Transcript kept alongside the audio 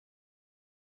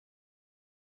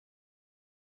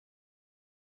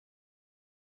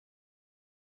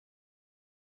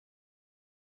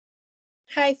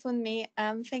Hi, Funmi.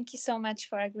 Thank you so much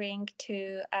for agreeing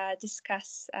to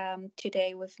discuss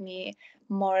today with me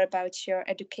more about your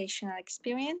educational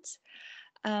experience.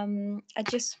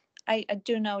 I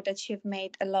do know that you've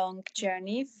made a long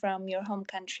journey from your home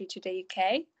country to the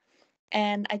UK,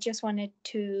 and I just wanted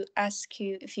to ask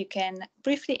you if you can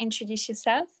briefly introduce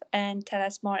yourself and tell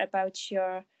us more about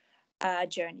your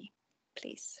journey,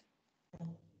 please.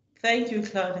 Thank you,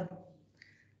 Claudia.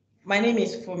 My name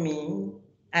is Funmi,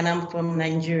 and I'm from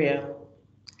Nigeria.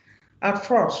 At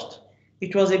first,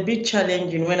 it was a bit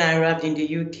challenging when I arrived in the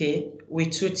UK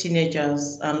with two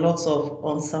teenagers and lots of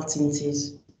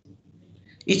uncertainties.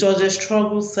 It was a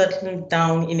struggle settling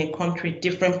down in a country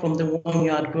different from the one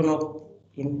you had grown up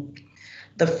in.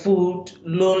 The food,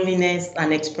 loneliness,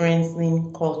 and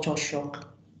experiencing culture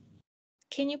shock.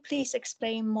 Can you please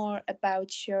explain more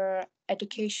about your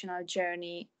educational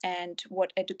journey and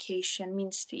what education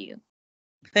means to you?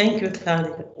 Thank you,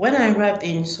 Claudia. When I arrived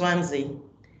in Swansea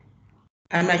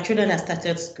and my children had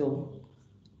started school,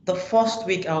 the first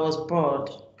week I was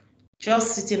bored,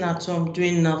 just sitting at home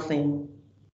doing nothing.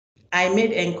 I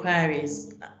made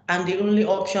inquiries, and the only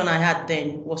option I had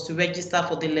then was to register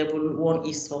for the level 1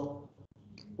 ESOL,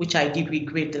 which I did with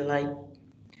great delight.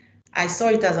 I saw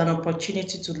it as an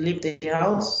opportunity to leave the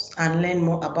house and learn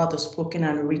more about the spoken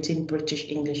and written British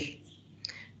English.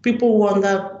 People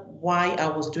wondered why I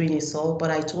was doing ESOL,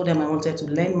 but I told them I wanted to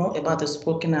learn more about the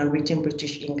spoken and written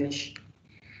British English.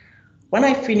 When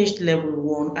I finished level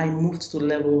 1, I moved to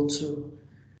level 2.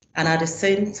 And at the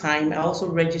same time, I also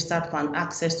registered for an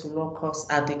access to law course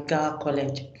at the Gar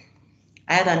College.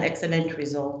 I had an excellent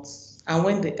result. And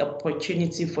when the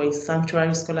opportunity for a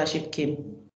sanctuary scholarship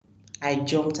came, I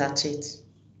jumped at it.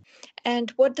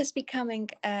 And what does becoming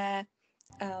a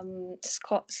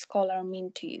scholar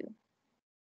mean to you?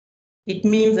 It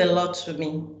means a lot to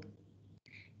me.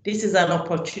 This is an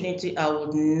opportunity I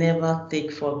would never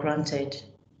take for granted.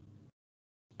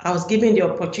 I was given the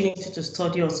opportunity to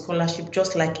study on scholarship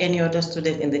just like any other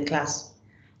student in the class.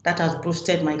 That has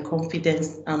boosted my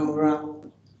confidence and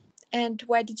morale. And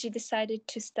why did you decide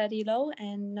to study law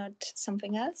and not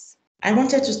something else? I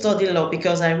wanted to study law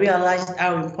because I realized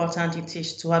how important it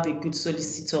is to have a good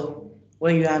solicitor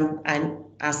when you are an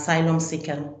asylum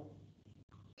seeker.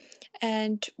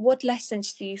 And what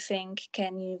lessons do you think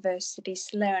can universities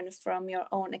learn from your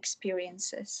own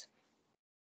experiences?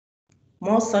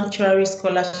 More sanctuary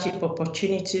scholarship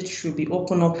opportunities should be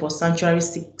opened up for sanctuary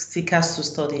seekers to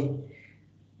study.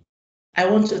 I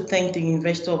want to thank the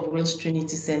University of Wales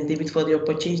Trinity St. David for the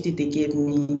opportunity they gave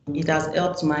me. It has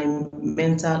helped my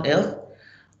mental health,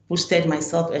 boosted my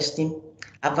self-esteem.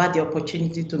 I've had the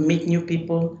opportunity to meet new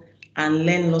people and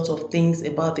learn lots of things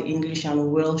about the English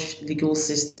and Welsh legal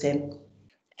system.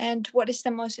 And what is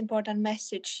the most important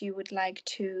message you would like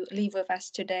to leave with us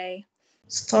today?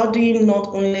 Studying not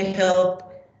only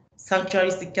help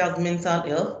sanctuary seekers' mental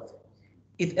health,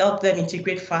 it helps them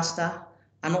integrate faster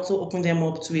and also open them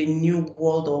up to a new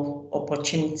world of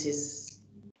opportunities.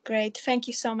 Great. Thank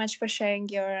you so much for sharing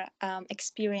your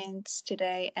experience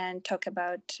today and talk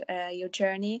about your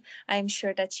journey. I'm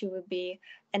sure that you will be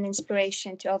an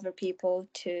inspiration to other people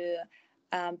to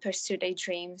pursue their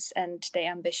dreams and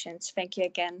their ambitions. Thank you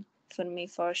again, Funmi,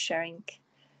 for sharing.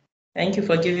 Thank you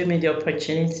for giving me the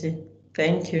opportunity.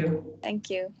 Thank you. Thank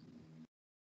you.